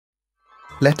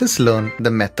let us learn the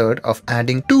method of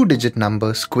adding two-digit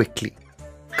numbers quickly.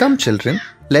 Come children,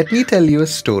 let me tell you a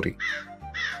story.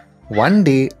 One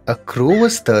day, a crow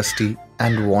was thirsty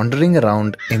and wandering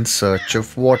around in search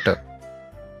of water.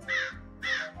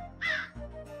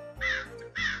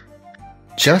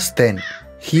 Just then,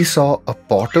 he saw a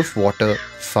pot of water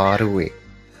far away.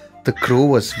 The crow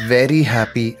was very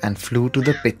happy and flew to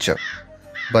the pitcher.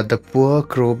 But the poor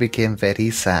crow became very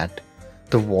sad.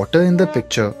 The water in the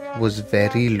pitcher was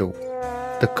very low.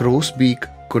 The crow's beak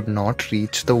could not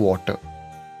reach the water.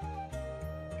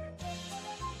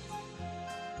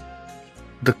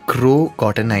 The crow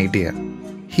got an idea.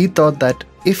 He thought that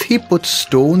if he puts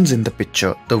stones in the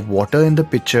pitcher, the water in the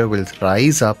pitcher will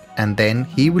rise up and then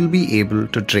he will be able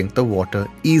to drink the water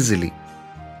easily.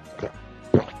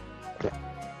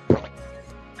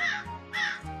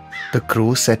 The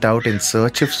crow set out in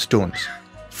search of stones.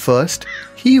 First,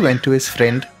 he went to his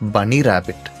friend Bunny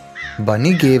Rabbit.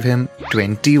 Bunny gave him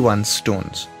 21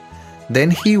 stones.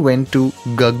 Then he went to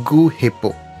Gaggu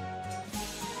Hippo.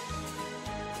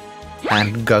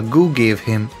 And Gaggu gave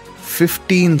him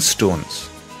 15 stones.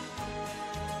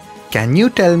 Can you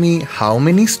tell me how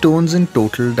many stones in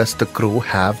total does the crow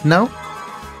have now?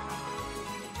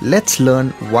 Let's learn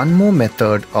one more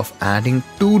method of adding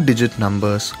two-digit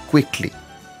numbers quickly.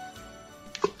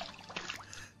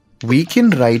 We can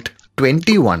write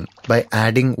 21 by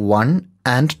adding 1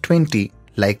 and 20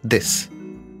 like this.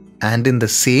 And in the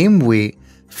same way,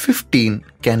 15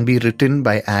 can be written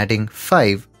by adding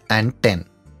 5 and 10.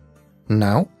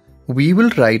 Now, we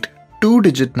will write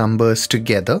two-digit numbers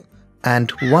together and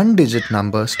one-digit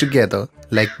numbers together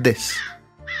like this.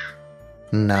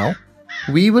 Now,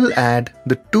 we will add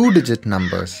the two-digit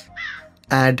numbers.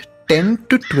 Add 10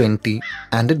 to 20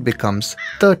 and it becomes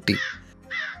 30.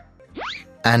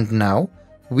 And now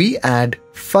we add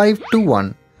 5 to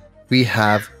 1, we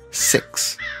have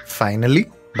 6.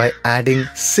 Finally, by adding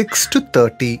 6 to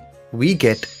 30, we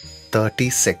get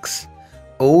 36.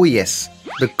 Oh yes,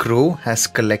 the crow has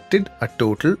collected a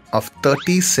total of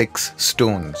 36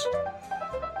 stones.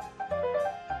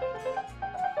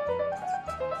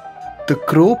 The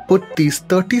crow put these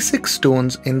 36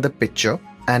 stones in the pitcher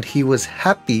and he was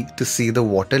happy to see the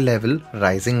water level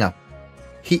rising up.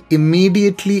 He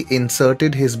immediately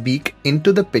inserted his beak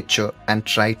into the pitcher and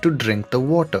tried to drink the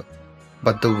water,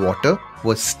 but the water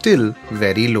was still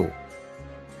very low.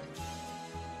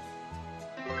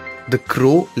 The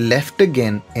crow left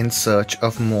again in search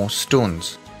of more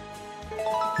stones.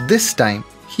 This time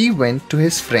he went to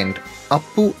his friend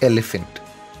Appu Elephant.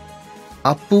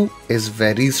 Appu is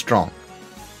very strong.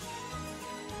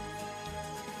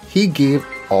 He gave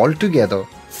altogether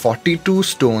 42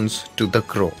 stones to the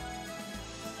crow.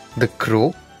 The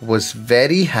crow was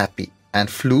very happy and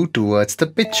flew towards the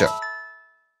pitcher.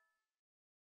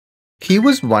 He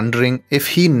was wondering if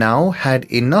he now had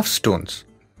enough stones.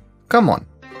 Come on,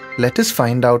 let us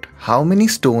find out how many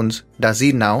stones does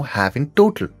he now have in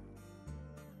total.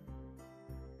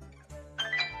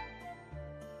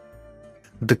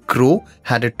 The crow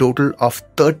had a total of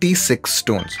 36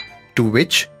 stones, to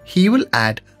which he will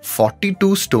add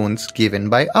 42 stones given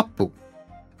by Appu.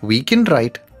 We can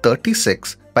write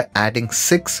 36 by adding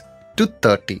 6 to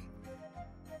 30.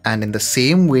 And in the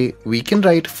same way, we can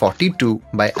write 42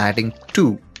 by adding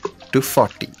 2 to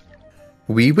 40.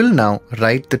 We will now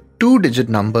write the two-digit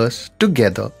numbers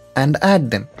together and add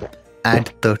them.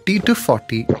 Add 30 to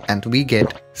 40 and we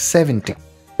get 70.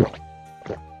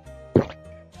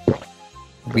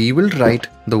 We will write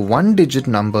the one-digit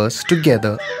numbers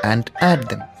together and add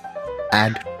them.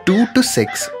 Add 2 to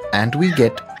 6 and we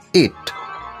get 8.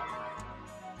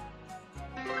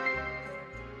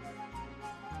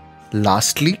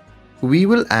 Lastly, we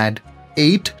will add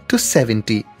 8 to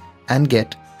 70 and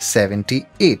get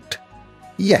 78.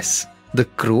 Yes, the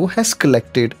crow has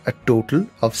collected a total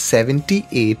of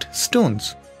 78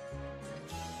 stones.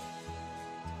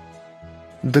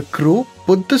 The crow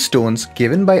put the stones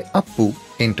given by Appu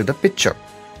into the pitcher.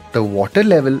 The water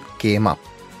level came up.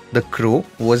 The crow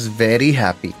was very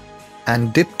happy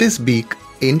and dipped his beak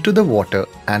into the water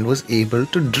and was able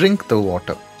to drink the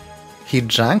water. He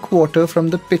drank water from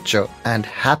the pitcher and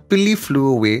happily flew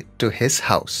away to his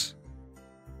house.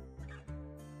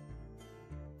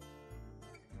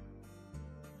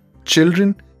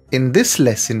 Children, in this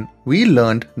lesson, we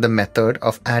learned the method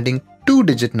of adding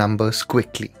two-digit numbers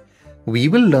quickly. We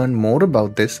will learn more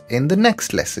about this in the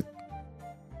next lesson.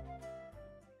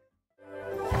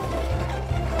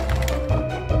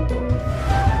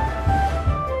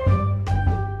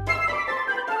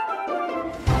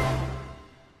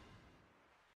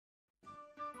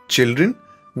 Children,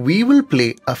 we will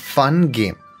play a fun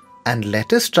game. and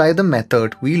let us try the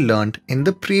method we learned in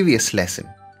the previous lesson.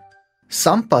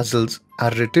 Some puzzles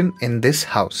are written in this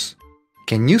house.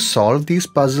 Can you solve these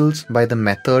puzzles by the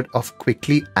method of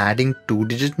quickly adding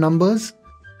two-digit numbers?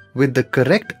 With the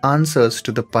correct answers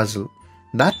to the puzzle,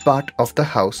 that part of the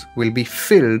house will be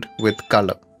filled with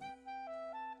color.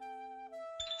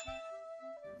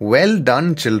 Well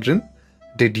done, children.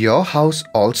 Did your house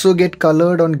also get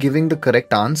colored on giving the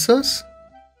correct answers?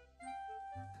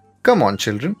 Come on,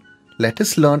 children. Let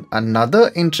us learn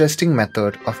another interesting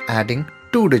method of adding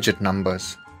two-digit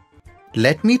numbers.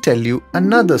 Let me tell you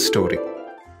another story.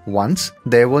 Once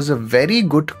there was a very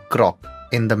good crop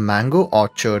in the mango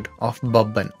orchard of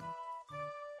Babban.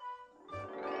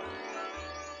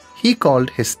 He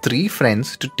called his 3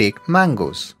 friends to take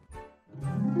mangoes.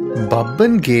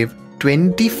 Babban gave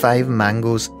 25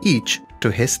 mangoes each to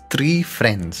his 3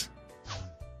 friends.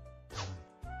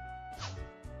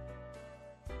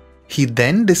 He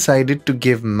then decided to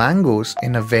give mangoes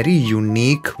in a very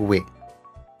unique way.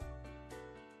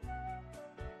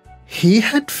 He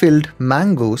had filled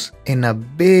mangoes in a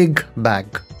big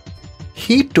bag.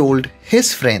 He told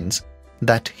his friends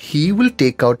that he will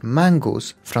take out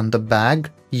mangoes from the bag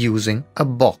using a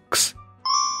box.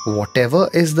 Whatever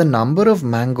is the number of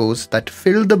mangoes that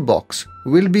fill the box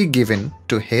will be given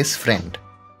to his friend.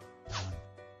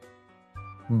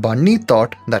 Bunny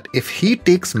thought that if he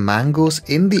takes mangoes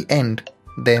in the end,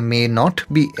 there may not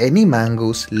be any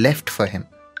mangoes left for him,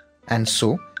 and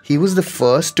so he was the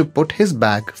first to put his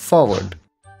bag forward.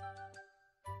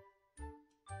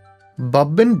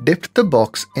 Babban dipped the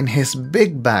box in his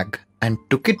big bag and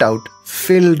took it out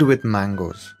filled with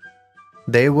mangoes.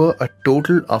 There were a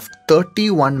total of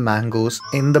 31 mangoes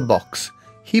in the box.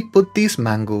 He put these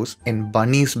mangoes in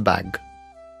Bunny's bag.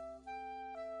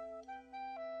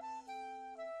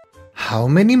 How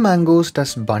many mangoes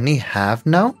does Bunny have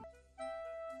now?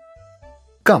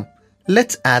 Come,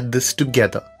 let's add this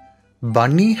together.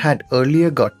 Bunny had earlier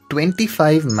got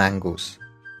 25 mangoes.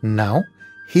 Now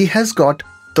he has got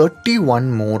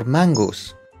 31 more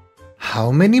mangoes.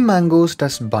 How many mangoes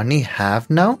does Bunny have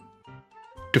now?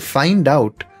 To find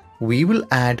out, we will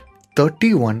add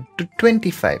 31 to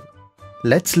 25.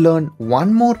 Let's learn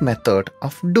one more method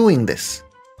of doing this.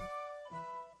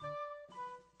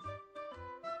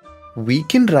 We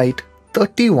can write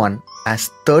 31 as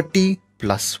 30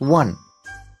 plus 1.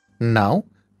 Now,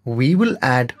 we will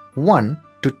add 1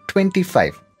 to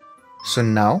 25. So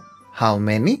now, how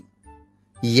many?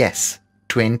 Yes,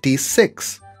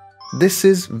 26. This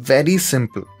is very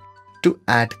simple. To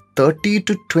add 30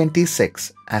 to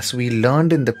 26, as we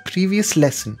learned in the previous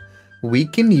lesson, we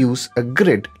can use a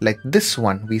grid like this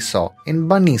one we saw in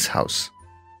Bunny's house.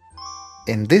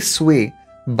 In this way,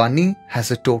 Bunny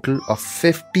has a total of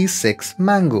 56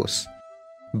 mangoes.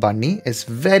 Bunny is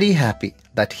very happy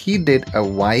that he did a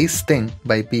wise thing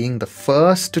by being the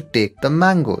first to take the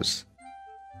mangoes.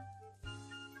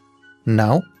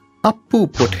 Now,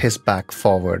 Appu put his bag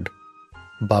forward.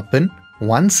 Babban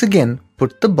once again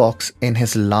put the box in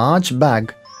his large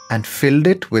bag and filled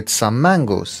it with some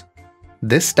mangoes.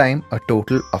 This time a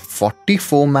total of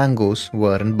 44 mangoes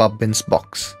were in Babban's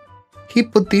box. He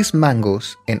put these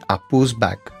mangoes in Appu's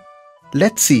bag.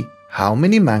 Let's see how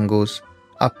many mangoes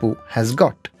Appu has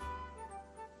got.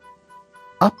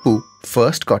 Appu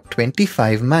first got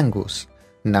 25 mangoes.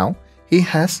 Now he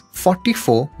has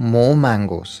 44 more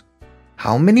mangoes.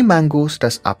 How many mangoes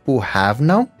does Appu have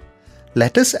now?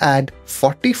 Let us add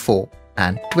 44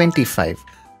 and 25.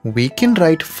 We can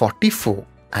write 44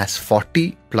 as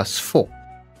 40 plus 4.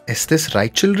 Is this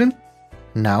right, children?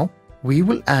 Now we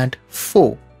will add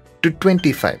 4 to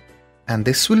 25 and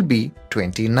this will be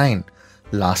 29.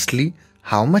 Lastly,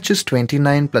 how much is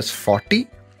 29 plus 40?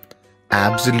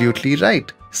 Absolutely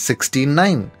right,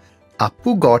 69.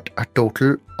 Appu got a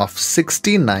total of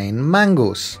 69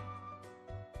 mangoes.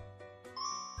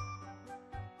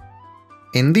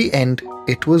 In the end,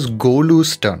 it was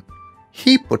Golu's turn.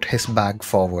 He put his bag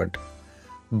forward.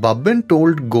 Babban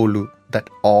told Golu that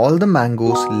all the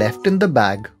mangoes left in the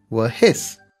bag were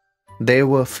his. There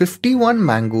were 51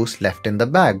 mangoes left in the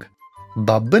bag.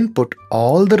 Babban put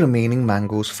all the remaining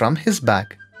mangoes from his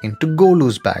bag into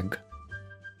Golu's bag.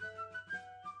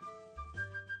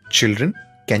 Children,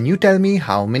 can you tell me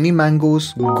how many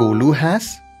mangoes Golu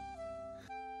has?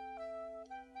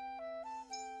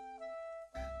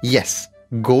 Yes,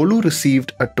 Golu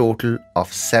received a total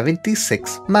of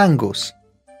 76 mangoes.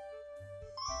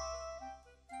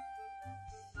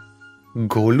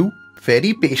 Golu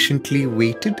very patiently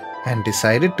waited and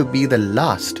decided to be the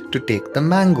last to take the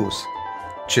mangoes.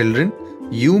 Children,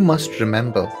 you must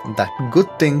remember that good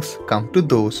things come to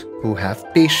those who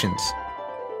have patience.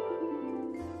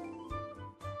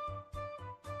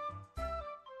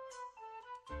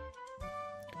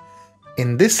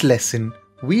 In this lesson,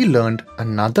 we learned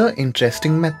another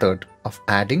interesting method of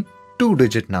adding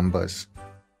two-digit numbers.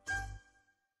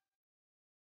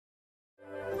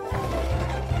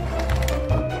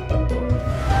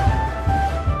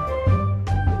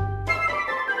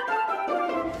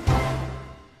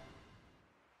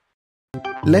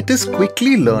 Let us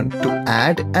quickly learn to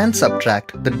add and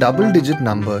subtract the double-digit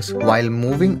numbers while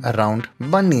moving around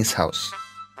Bunny's house.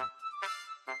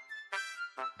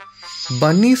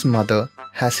 Bunny's mother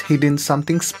has hidden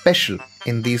something special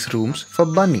in these rooms for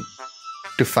Bunny.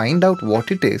 To find out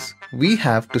what it is, we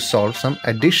have to solve some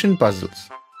addition puzzles.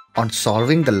 On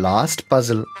solving the last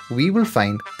puzzle, we will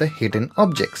find the hidden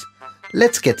objects.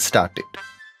 Let's get started.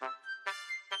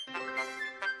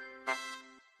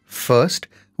 First,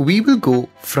 we will go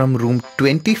from room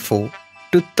 24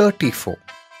 to 34.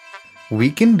 We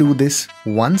can do this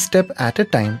one step at a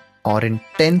time or in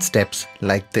 10 steps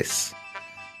like this.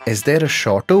 Is there a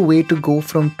shorter way to go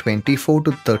from 24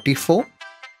 to 34?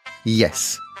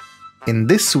 Yes. In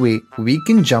this way, we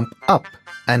can jump up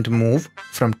and move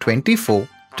from 24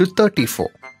 to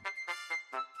 34.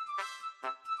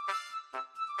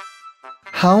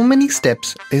 How many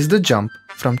steps is the jump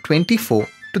from 24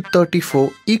 to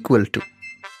 34 equal to?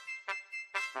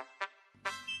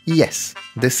 Yes,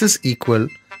 this is equal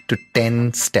to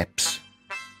 10 steps.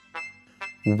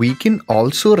 We can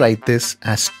also write this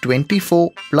as 24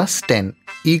 plus 10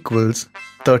 equals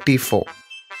 34.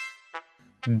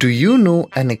 Do you know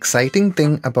an exciting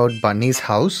thing about Bunny's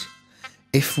house?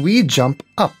 If we jump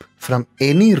up from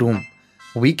any room,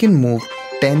 we can move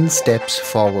 10 steps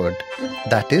forward.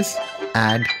 That is,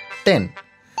 add 10.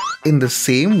 In the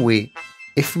same way,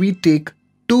 if we take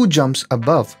 2 jumps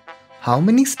above, how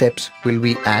many steps will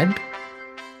we add?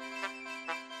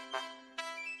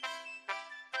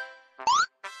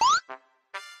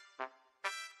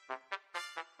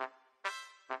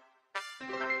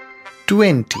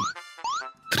 "20.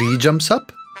 3 jumps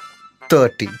up,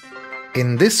 30.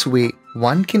 In this way,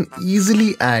 one can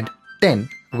easily add 10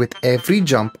 with every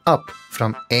jump up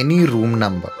from any room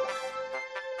number.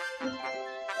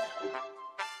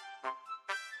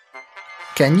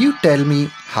 Can you tell me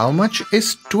how much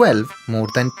is 12 more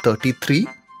than 33?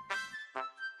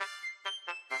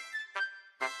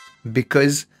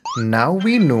 Because now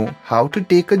we know how to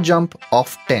take a jump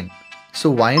of 10. So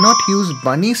why not use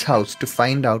Bunny's house to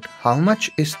find out how much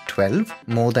is 12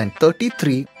 more than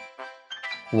 33?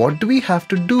 What do we have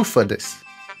to do for this?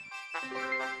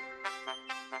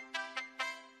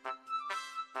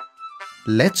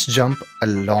 Let's jump a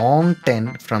long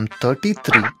 10 from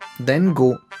 33, then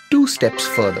go 2 steps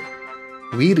further.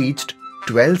 We reached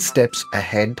 12 steps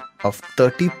ahead of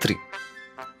 33.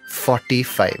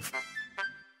 45.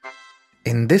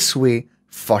 In this way,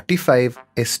 45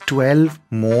 is 12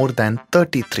 more than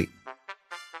 33.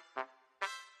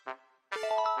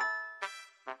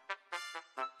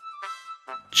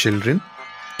 Children,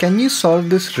 can you solve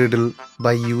this riddle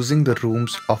by using the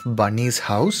rooms of Bunny's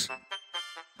house?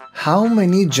 How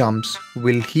many jumps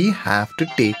will he have to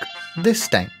take this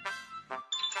time?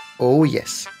 Oh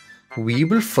yes, we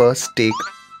will first take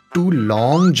 2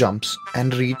 long jumps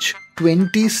and reach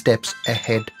 20 steps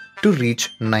ahead to reach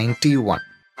 91.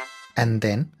 And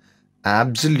then,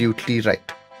 absolutely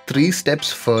right, 3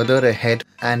 steps further ahead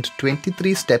and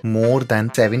 23 steps more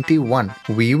than 71,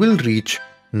 we will reach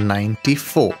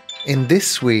 94. In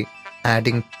this way,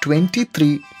 adding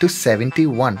 23 to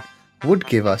 71 would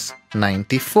give us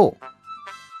 94.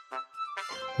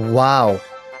 Wow!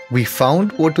 We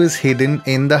found what was hidden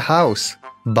in the house.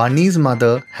 Bunny's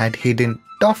mother had hidden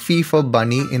toffee for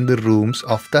Bunny in the rooms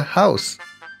of the house.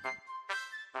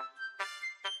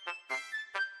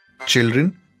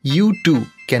 Children, you too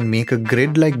can make a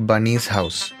grid like Bunny's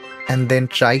house and then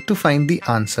try to find the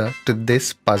answer to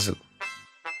this puzzle.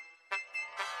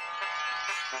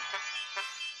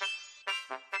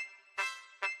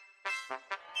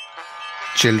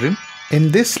 Children,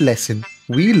 in this lesson,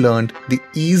 we learned the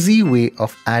easy way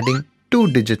of adding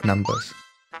two-digit numbers.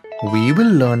 We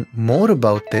will learn more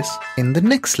about this in the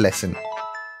next lesson.